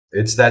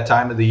It's that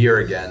time of the year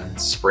again.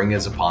 Spring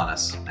is upon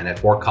us. And at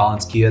Fort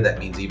Collins Kia, that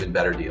means even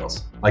better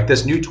deals. Like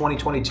this new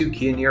 2022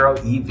 Kia Niro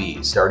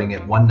EV starting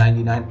at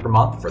 $199 per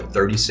month for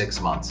 36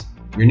 months.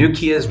 Your new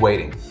Kia is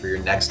waiting for your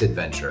next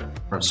adventure.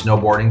 From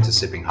snowboarding to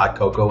sipping hot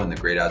cocoa in the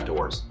great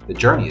outdoors, the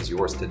journey is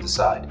yours to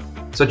decide.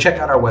 So check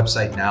out our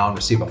website now and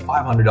receive a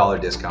 $500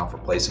 discount for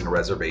placing a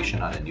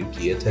reservation on a new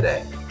Kia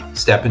today.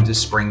 Step into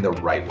spring the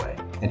right way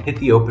and hit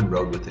the open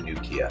road with the new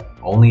Kia.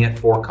 Only at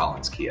Fort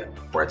Collins Kia,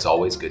 where it's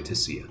always good to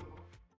see you.